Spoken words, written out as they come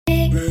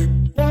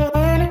Welcome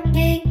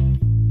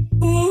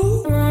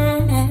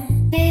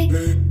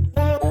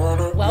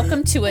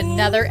to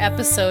another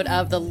episode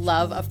of the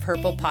Love of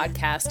Purple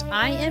podcast.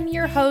 I am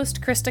your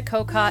host, Krista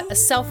Kokot, a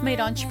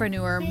self-made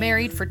entrepreneur,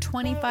 married for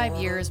 25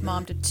 years,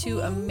 mom to two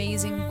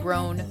amazing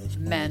grown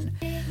men,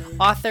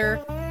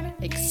 author,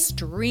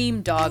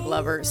 extreme dog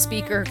lover,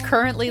 speaker,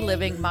 currently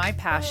living my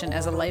passion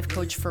as a life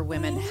coach for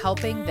women,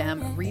 helping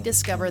them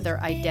rediscover their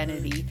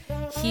identity,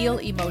 heal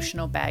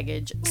emotional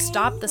baggage,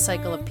 stop the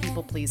cycle of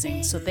people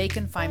pleasing so they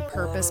can find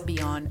purpose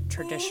beyond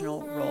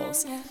traditional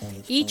roles.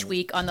 Each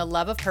week on the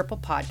Love of Purple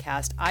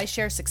podcast, I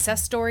share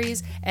success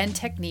stories and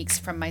techniques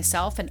from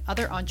myself and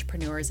other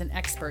entrepreneurs and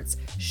experts,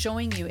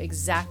 showing you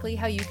exactly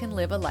how you can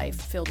live a life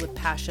filled with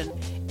passion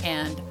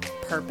and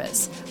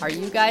purpose. Are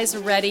you guys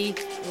ready?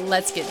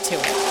 Let's get to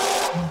it.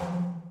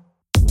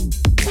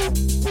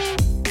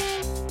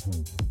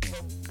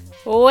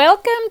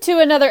 Welcome to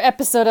another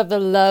episode of the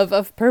Love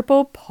of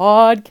Purple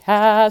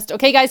podcast.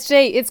 Okay, guys,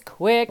 today it's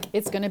quick.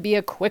 It's going to be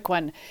a quick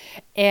one.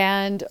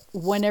 And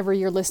whenever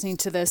you're listening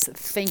to this,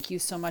 thank you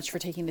so much for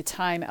taking the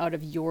time out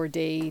of your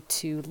day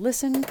to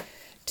listen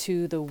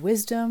to the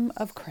wisdom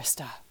of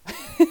Krista.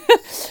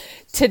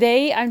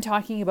 Today, I'm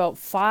talking about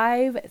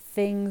 5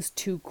 things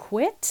to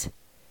quit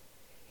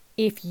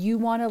if you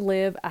want to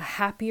live a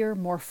happier,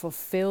 more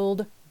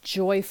fulfilled,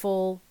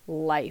 joyful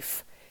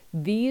life.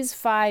 These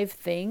 5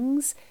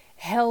 things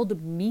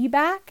held me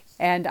back,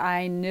 and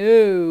I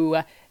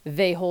know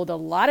they hold a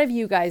lot of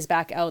you guys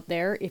back out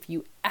there if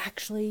you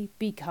actually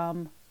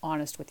become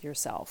honest with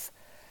yourself.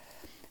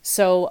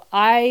 So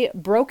I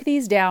broke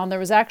these down. There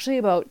was actually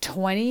about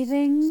 20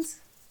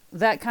 things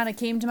that kind of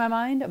came to my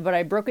mind, but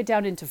I broke it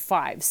down into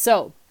 5.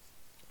 So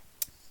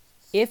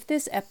if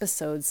this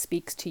episode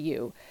speaks to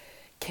you,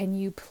 can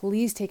you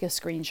please take a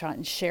screenshot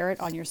and share it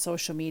on your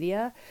social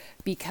media?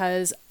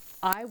 Because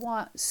I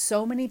want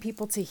so many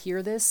people to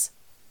hear this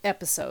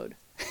episode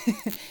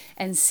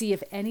and see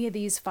if any of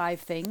these 5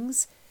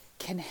 things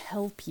can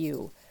help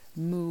you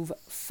move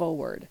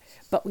forward.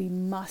 But we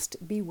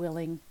must be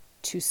willing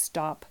to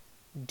stop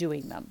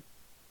doing them.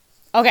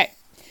 Okay,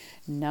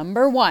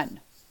 number 1,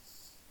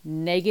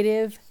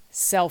 negative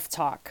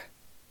self-talk.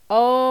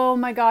 Oh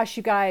my gosh,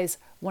 you guys,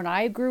 when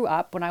I grew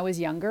up, when I was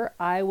younger,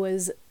 I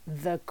was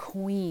the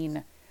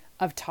queen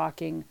of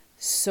talking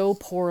so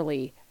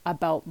poorly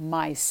about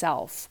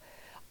myself.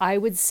 I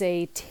would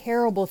say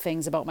terrible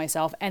things about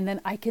myself, and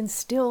then I can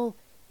still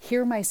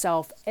hear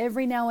myself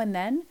every now and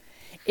then.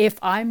 If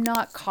I'm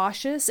not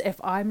cautious, if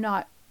I'm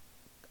not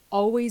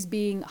always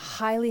being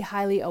highly,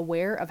 highly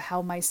aware of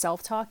how my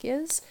self-talk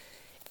is,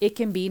 it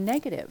can be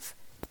negative.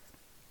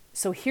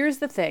 So here's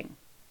the thing.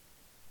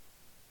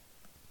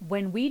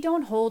 When we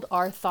don't hold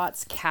our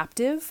thoughts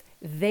captive,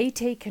 they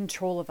take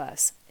control of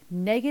us.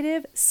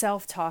 Negative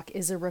self-talk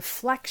is a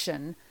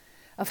reflection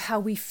of how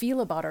we feel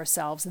about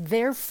ourselves,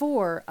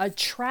 therefore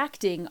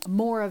attracting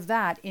more of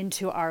that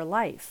into our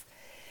life.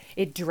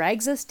 It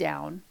drags us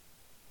down.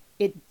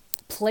 It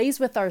plays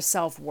with our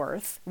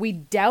self-worth. We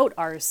doubt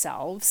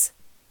ourselves.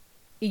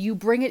 You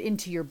bring it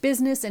into your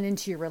business and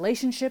into your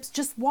relationships.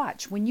 Just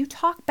watch. When you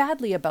talk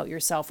badly about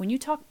yourself, when you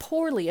talk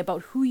poorly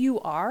about who you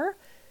are,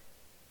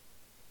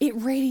 it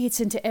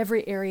radiates into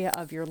every area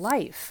of your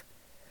life.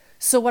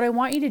 So what I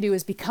want you to do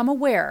is become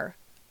aware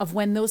of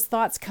when those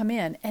thoughts come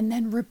in and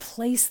then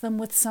replace them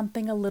with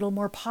something a little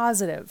more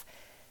positive.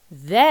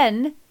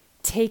 Then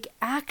take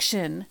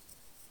action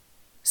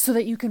so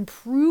that you can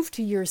prove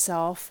to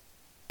yourself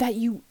that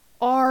you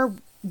are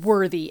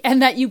worthy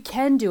and that you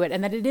can do it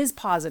and that it is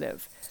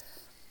positive.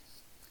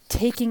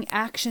 Taking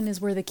action is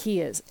where the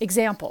key is.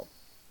 Example.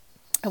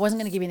 I wasn't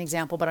going to give you an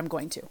example, but I'm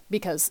going to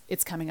because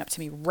it's coming up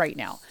to me right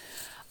now.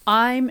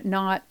 I'm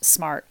not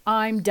smart.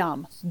 I'm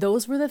dumb.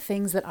 Those were the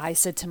things that I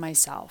said to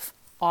myself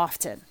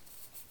often.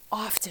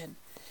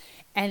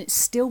 And it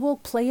still will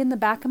play in the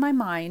back of my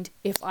mind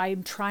if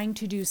I'm trying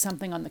to do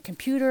something on the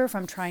computer, if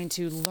I'm trying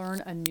to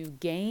learn a new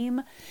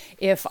game,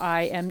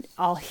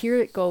 I'll hear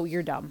it go,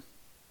 you're dumb.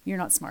 You're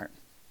not smart.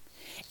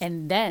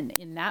 And then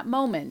in that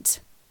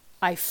moment,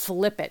 I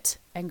flip it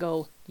and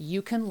go,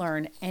 you can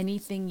learn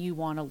anything you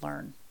want to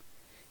learn.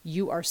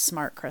 You are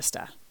smart,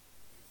 Krista.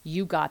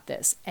 You got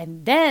this.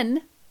 And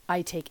then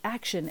I take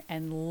action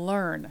and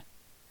learn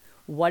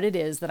what it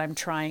is that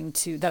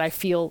that I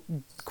feel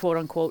quote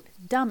unquote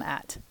dumb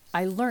at.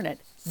 I learn it.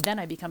 Then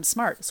I become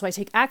smart. So I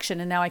take action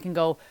and now I can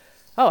go,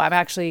 oh, I'm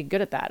actually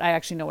good at that. I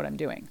actually know what I'm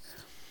doing.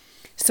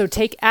 So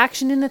take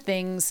action in the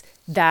things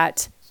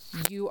that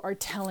you are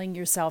telling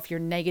yourself you're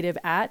negative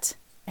at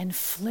and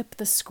flip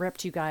the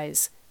script, you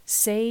guys.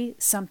 Say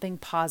something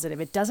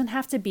positive. It doesn't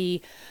have to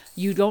be,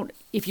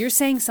 if you're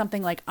saying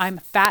something like I'm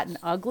fat and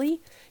ugly,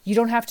 you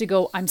don't have to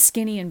go, I'm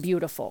skinny and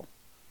beautiful.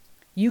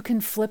 You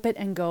can flip it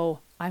and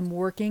go, I'm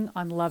working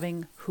on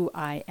loving who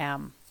I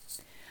am.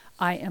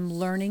 I am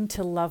learning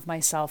to love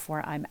myself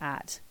where I'm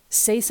at.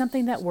 Say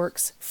something that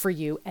works for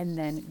you and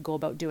then go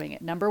about doing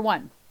it. Number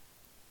 1,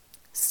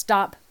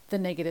 stop the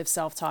negative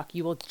self-talk.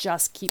 You will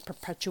just keep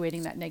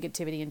perpetuating that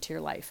negativity into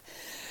your life.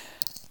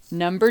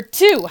 Number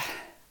 2,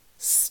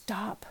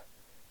 stop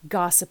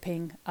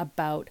gossiping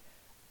about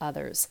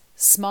others.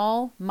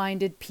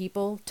 Small-minded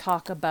people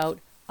talk about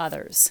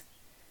others.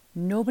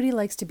 Nobody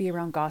likes to be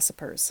around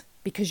gossipers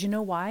because you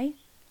know why?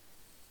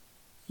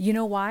 You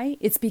know why?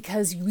 It's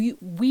because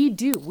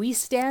we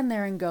stand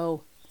there and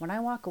go, when I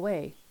walk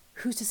away,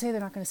 who's to say they're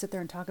not going to sit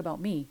there and talk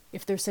about me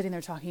if they're sitting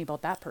there talking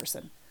about that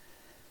person?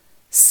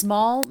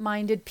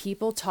 Small-minded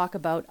people talk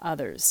about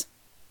others.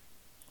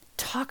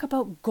 Talk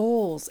about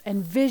goals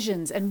and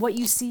visions and what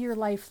you see your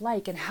life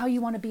like and how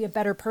you want to be a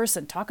better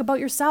person. Talk about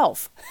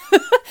yourself.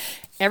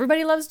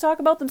 Everybody loves to talk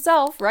about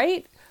themselves,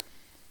 right?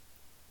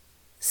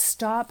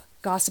 Stop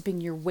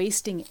gossiping. You're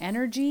wasting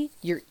energy.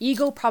 Your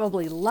ego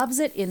probably loves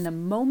it in the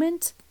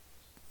moment,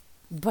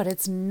 but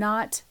it's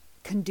not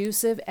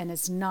conducive and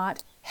it's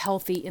not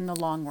healthy in the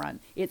long run.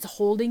 It's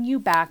holding you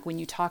back when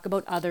you talk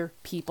about other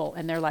people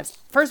and their lives.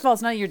 First of all,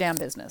 it's none of your damn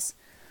business.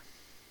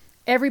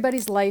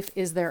 Everybody's life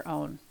is their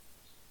own.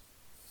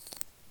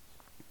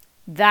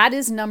 That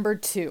is number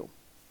 2.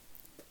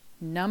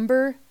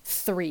 Number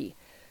 3,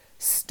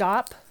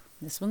 stop.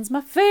 This one's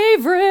my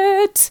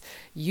favorite.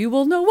 You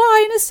will know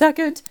why in a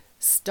second.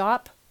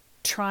 Stop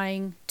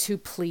trying to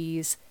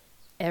please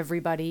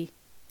everybody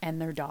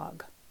and their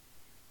dog.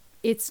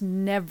 It's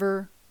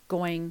never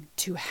going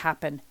to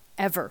happen,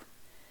 ever.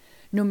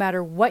 No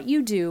matter what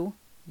you do,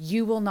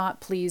 you will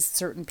not please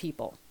certain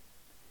people.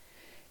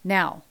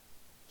 Now,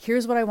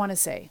 here's what I want to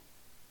say.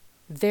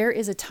 There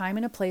is a time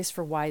and a place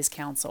for wise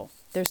counsel.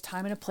 There's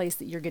time and a place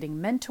that you're getting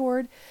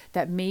mentored,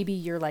 that maybe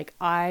you're like,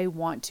 I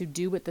want to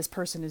do what this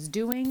person is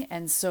doing.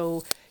 And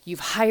so you've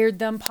hired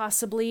them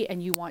possibly,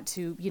 and you want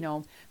to,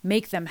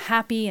 make them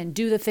happy and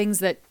do the things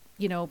that,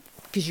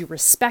 because you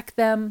respect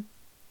them.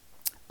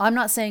 I'm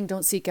not saying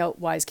don't seek out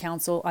wise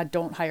counsel.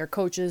 Don't hire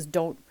coaches.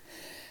 Don't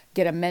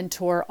get a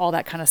mentor, all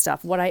that kind of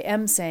stuff. What I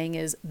am saying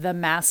is the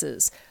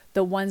masses,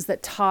 the ones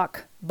that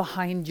talk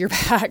behind your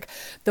back,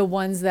 the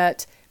ones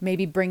that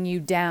maybe bring you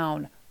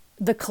down,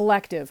 the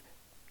collective.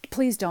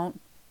 Please don't.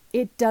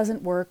 It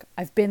doesn't work.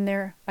 I've been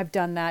there. I've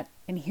done that.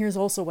 And here's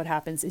also what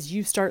happens is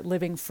you start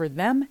living for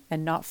them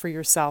and not for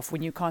yourself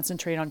when you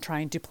concentrate on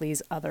trying to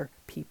please other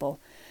people.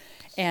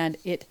 And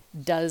it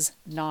does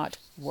not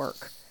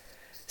work.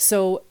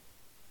 So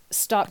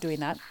stop doing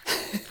that.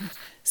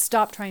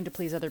 Stop trying to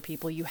please other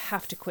people. You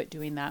have to quit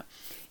doing that.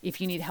 If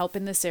you need help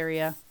in this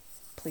area,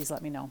 please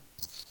let me know.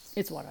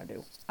 It's what I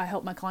do. I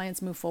help my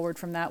clients move forward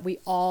from that. We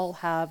all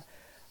have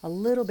a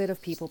little bit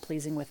of people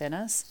pleasing within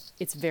us.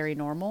 It's very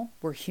normal.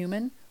 We're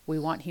human. We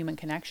want human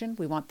connection.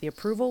 We want the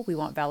approval. We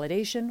want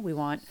validation. We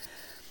want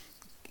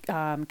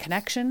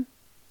connection.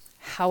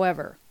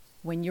 However,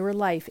 when your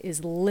life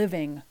is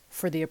living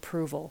for the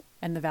approval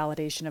and the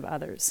validation of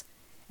others,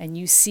 and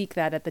you seek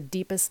that at the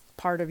deepest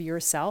part of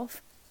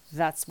yourself,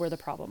 that's where the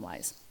problem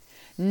lies.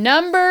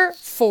 Number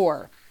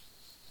 4,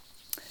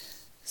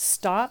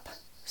 stop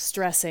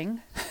stressing.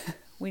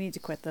 We need to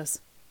quit this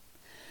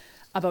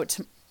about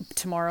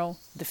tomorrow,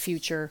 the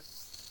future,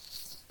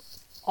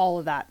 all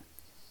of that.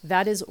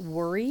 That is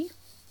worry.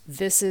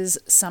 This is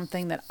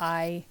something that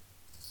I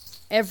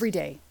every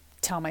day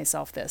tell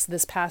myself this.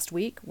 This past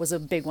week was a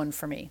big one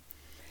for me.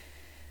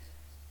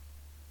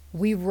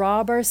 We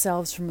rob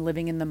ourselves from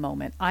living in the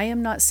moment. I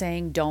am not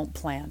saying don't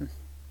plan.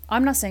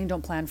 I'm not saying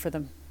don't plan for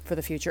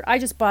the future. I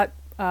just bought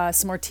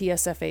some more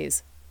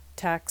TSFAs,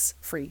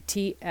 tax-free,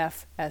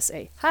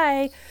 TFSA.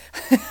 Hi!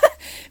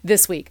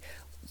 This week.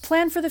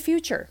 Plan for the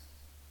future.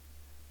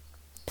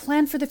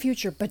 Plan for the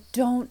future, but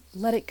don't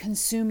let it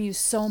consume you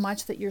so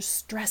much that you're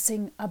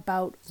stressing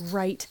about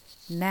right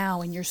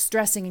now, and you're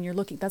stressing and you're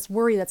looking. That's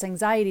worry, that's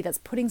anxiety,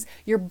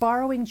 you're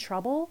borrowing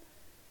trouble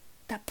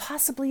that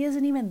possibly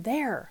isn't even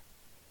there.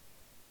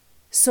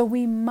 So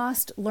we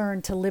must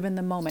learn to live in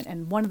the moment.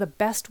 And one of the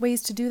best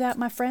ways to do that,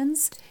 my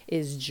friends,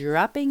 is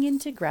dropping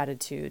into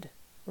gratitude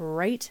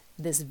right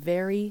this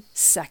very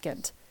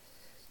second.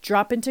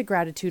 Drop into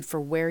gratitude for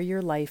where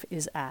your life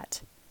is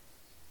at.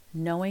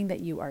 Knowing that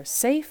you are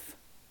safe,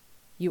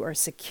 you are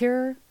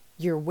secure,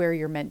 you're where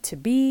you're meant to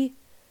be,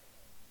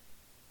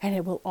 and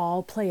it will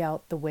all play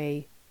out the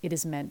way it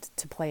is meant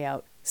to play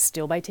out.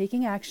 Still by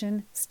taking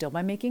action, still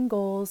by making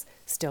goals,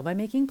 still by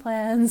making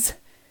plans.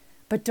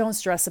 But don't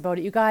stress about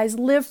it, you guys.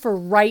 Live for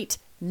right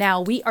now.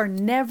 We are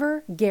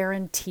never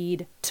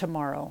guaranteed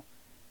tomorrow.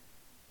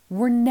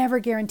 We're never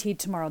guaranteed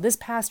tomorrow. This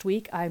past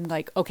week, I'm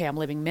like, okay, I'm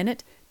living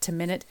minute to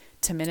minute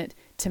to minute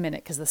to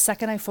minute. Because the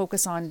second I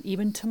focus on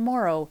even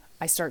tomorrow,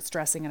 I start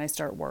stressing and I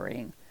start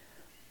worrying.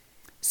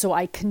 So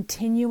I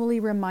continually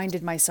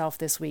reminded myself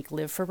this week,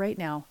 live for right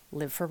now,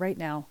 live for right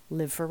now,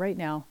 live for right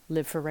now,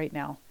 live for right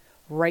now.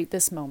 Right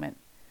this moment.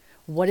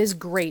 What is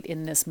great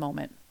in this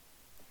moment?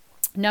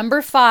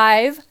 Number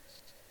 5,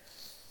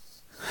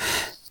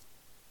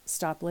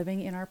 stop living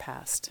in our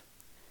past.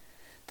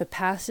 The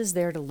past is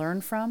there to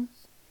learn from.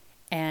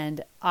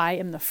 And I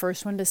am the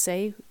first one to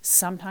say,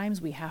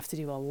 sometimes we have to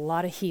do a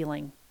lot of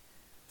healing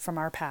from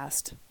our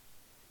past.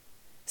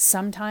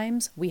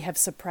 Sometimes we have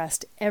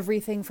suppressed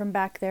everything from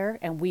back there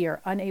and we are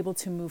unable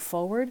to move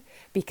forward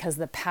because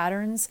the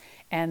patterns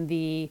and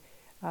the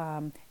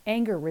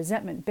anger,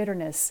 resentment,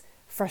 bitterness,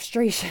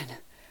 frustration,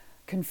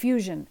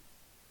 confusion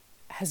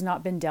has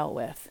not been dealt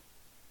with.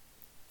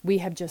 We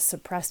have just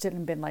suppressed it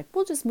and been like,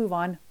 we'll just move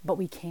on, but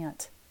we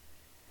can't.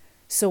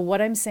 So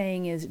what I'm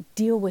saying is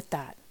deal with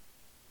that.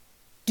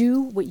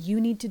 Do what you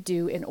need to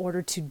do in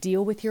order to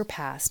deal with your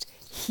past,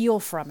 heal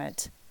from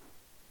it,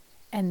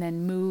 and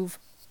then move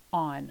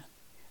on.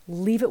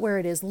 Leave it where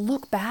it is.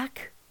 Look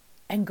back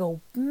and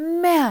go,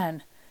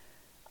 man,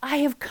 I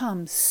have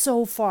come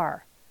so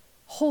far.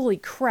 Holy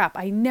crap,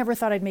 I never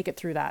thought I'd make it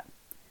through that.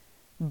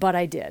 But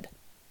I did.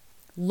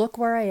 Look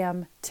where I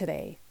am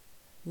today.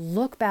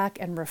 Look back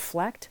and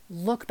reflect.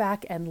 Look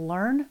back and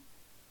learn.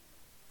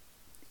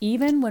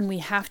 Even when we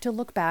have to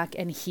look back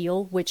and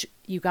heal, which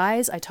you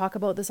guys, I talk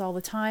about this all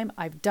the time.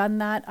 I've done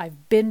that.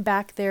 I've been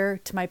back there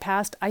to my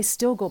past. I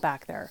still go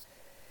back there.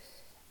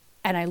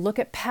 And I look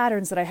at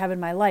patterns that I have in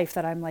my life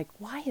that I'm like,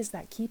 why is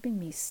that keeping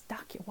me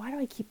stuck? Why do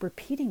I keep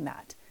repeating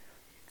that?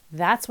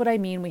 That's what I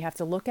mean. We have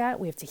to look at,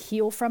 we have to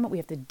heal from it. We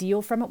have to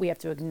deal from it. We have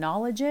to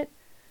acknowledge it.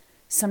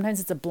 Sometimes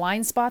it's a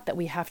blind spot that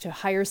we have to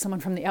hire someone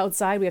from the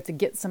outside. We have to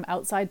get some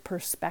outside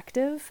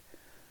perspective.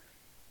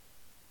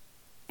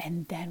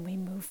 And then we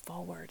move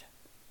forward.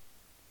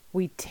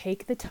 We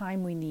take the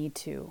time we need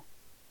to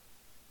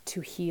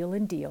heal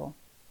and deal,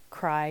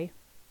 cry,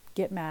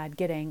 get mad,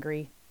 get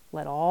angry,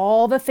 let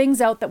all the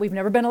things out that we've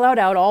never been allowed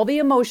out, all the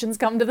emotions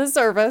come to the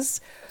surface.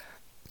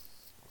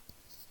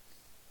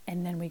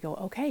 And then we go,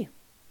 okay.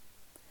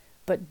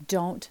 But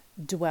don't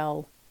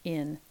dwell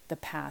in the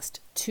past.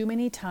 Too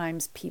many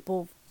times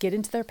people get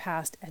into their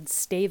past and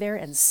stay there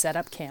and set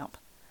up camp.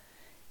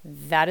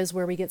 That is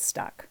where we get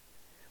stuck.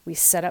 We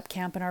set up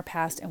camp in our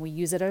past and we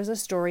use it as a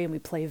story and we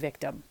play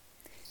victim.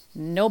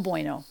 No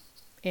bueno.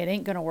 It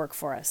ain't going to work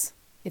for us.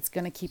 It's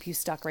going to keep you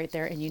stuck right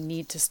there and you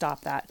need to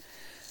stop that.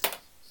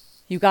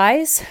 You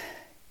guys,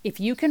 if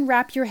you can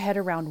wrap your head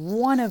around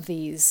one of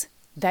these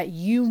that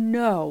you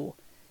know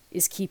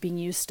is keeping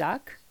you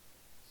stuck,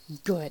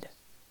 good.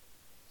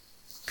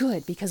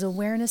 Good, because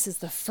awareness is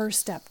the first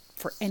step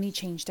for any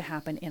change to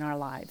happen in our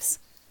lives.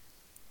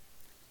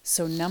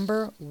 So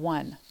number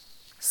 1,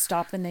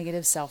 stop the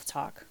negative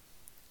self-talk.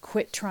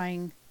 Quit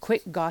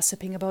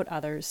gossiping about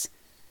others.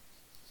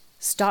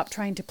 Stop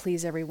trying to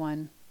please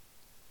everyone.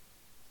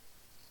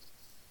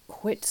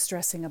 Quit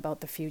stressing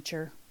about the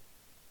future.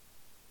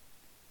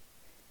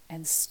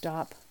 And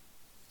stop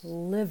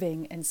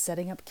living and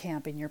setting up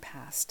camp in your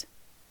past.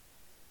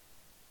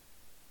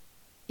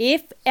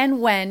 If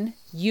and when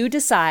you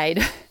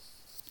decide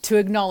to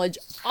acknowledge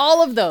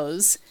all of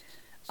those,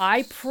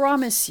 I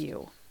promise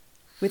you,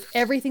 with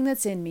everything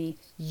that's in me,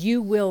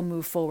 you will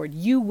move forward.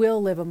 You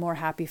will live a more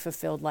happy,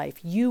 fulfilled life.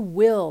 You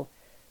will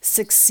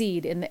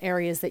succeed in the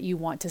areas that you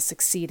want to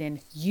succeed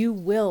in. You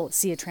will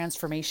see a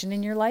transformation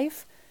in your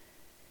life.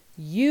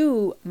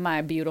 You,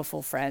 my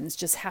beautiful friends,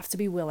 just have to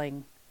be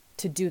willing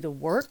to do the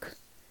work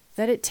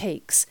that it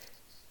takes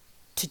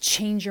to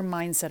change your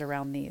mindset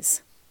around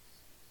these.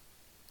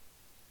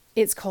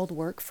 It's called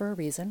work for a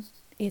reason.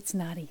 It's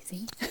not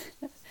easy.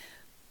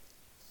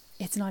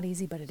 It's not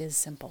easy, but it is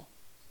simple.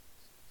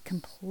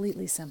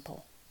 Completely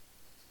simple.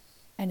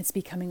 And it's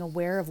becoming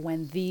aware of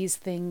when these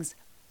things,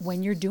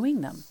 when you're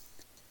doing them,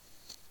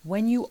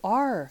 when you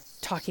are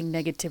talking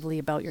negatively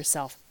about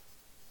yourself,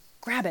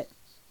 grab it.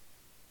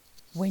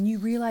 When you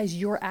realize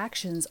your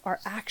actions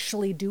are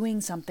actually doing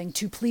something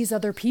to please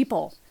other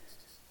people.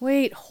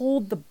 Wait,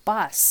 hold the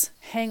bus.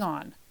 Hang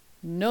on.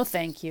 No,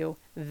 thank you.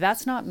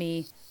 That's not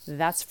me.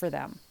 That's for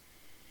them.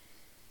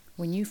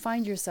 When you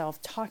find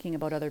yourself talking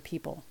about other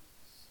people,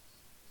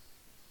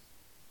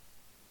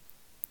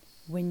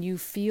 when you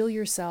feel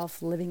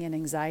yourself living in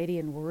anxiety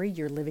and worry,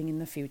 you're living in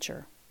the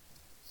future.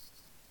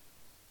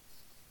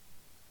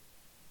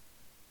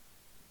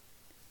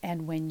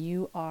 And when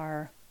you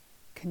are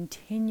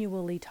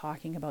continually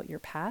talking about your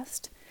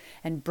past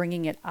and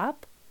bringing it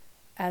up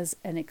as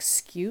an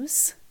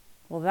excuse,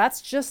 well,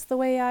 that's just the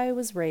way I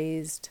was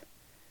raised.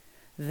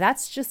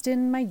 That's just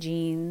in my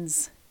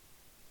genes.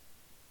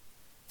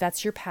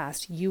 That's your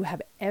past. You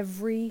have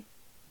every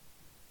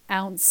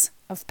ounce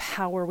of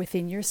power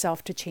within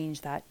yourself to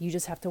change that. You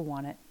just have to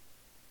want it.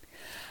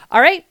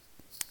 All right.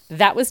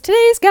 That was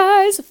today's,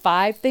 guys.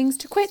 5 things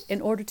to quit in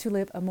order to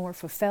live a more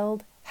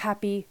fulfilled,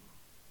 happy,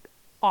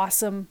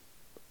 awesome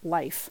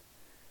life.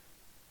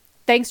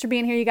 Thanks for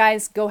being here, you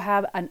guys. Go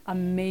have an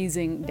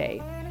amazing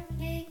day.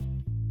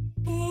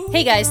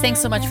 Hey guys, thanks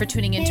so much for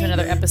tuning in to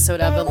another episode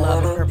of the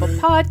Love and Purple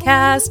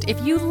podcast.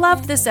 If you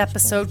loved this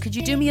episode, could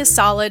you do me a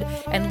solid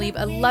and leave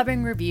a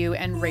loving review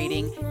and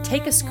rating?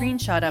 Take a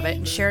screenshot of it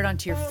and share it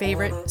onto your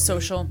favorite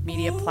social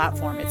media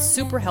platform. It's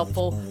super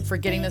helpful for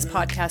getting this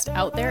podcast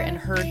out there and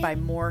heard by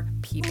more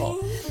people.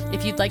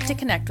 If you'd like to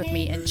connect with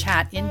me and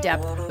chat in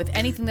depth with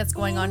anything that's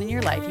going on in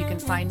your life, you can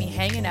find me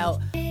hanging out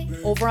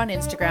over on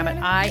Instagram at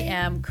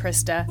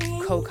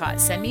IAMKRISTAKOKOT.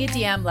 Send me a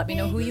DM, let me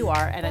know who you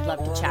are, and I'd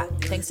love to chat.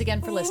 Thanks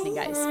again for listening,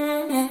 guys.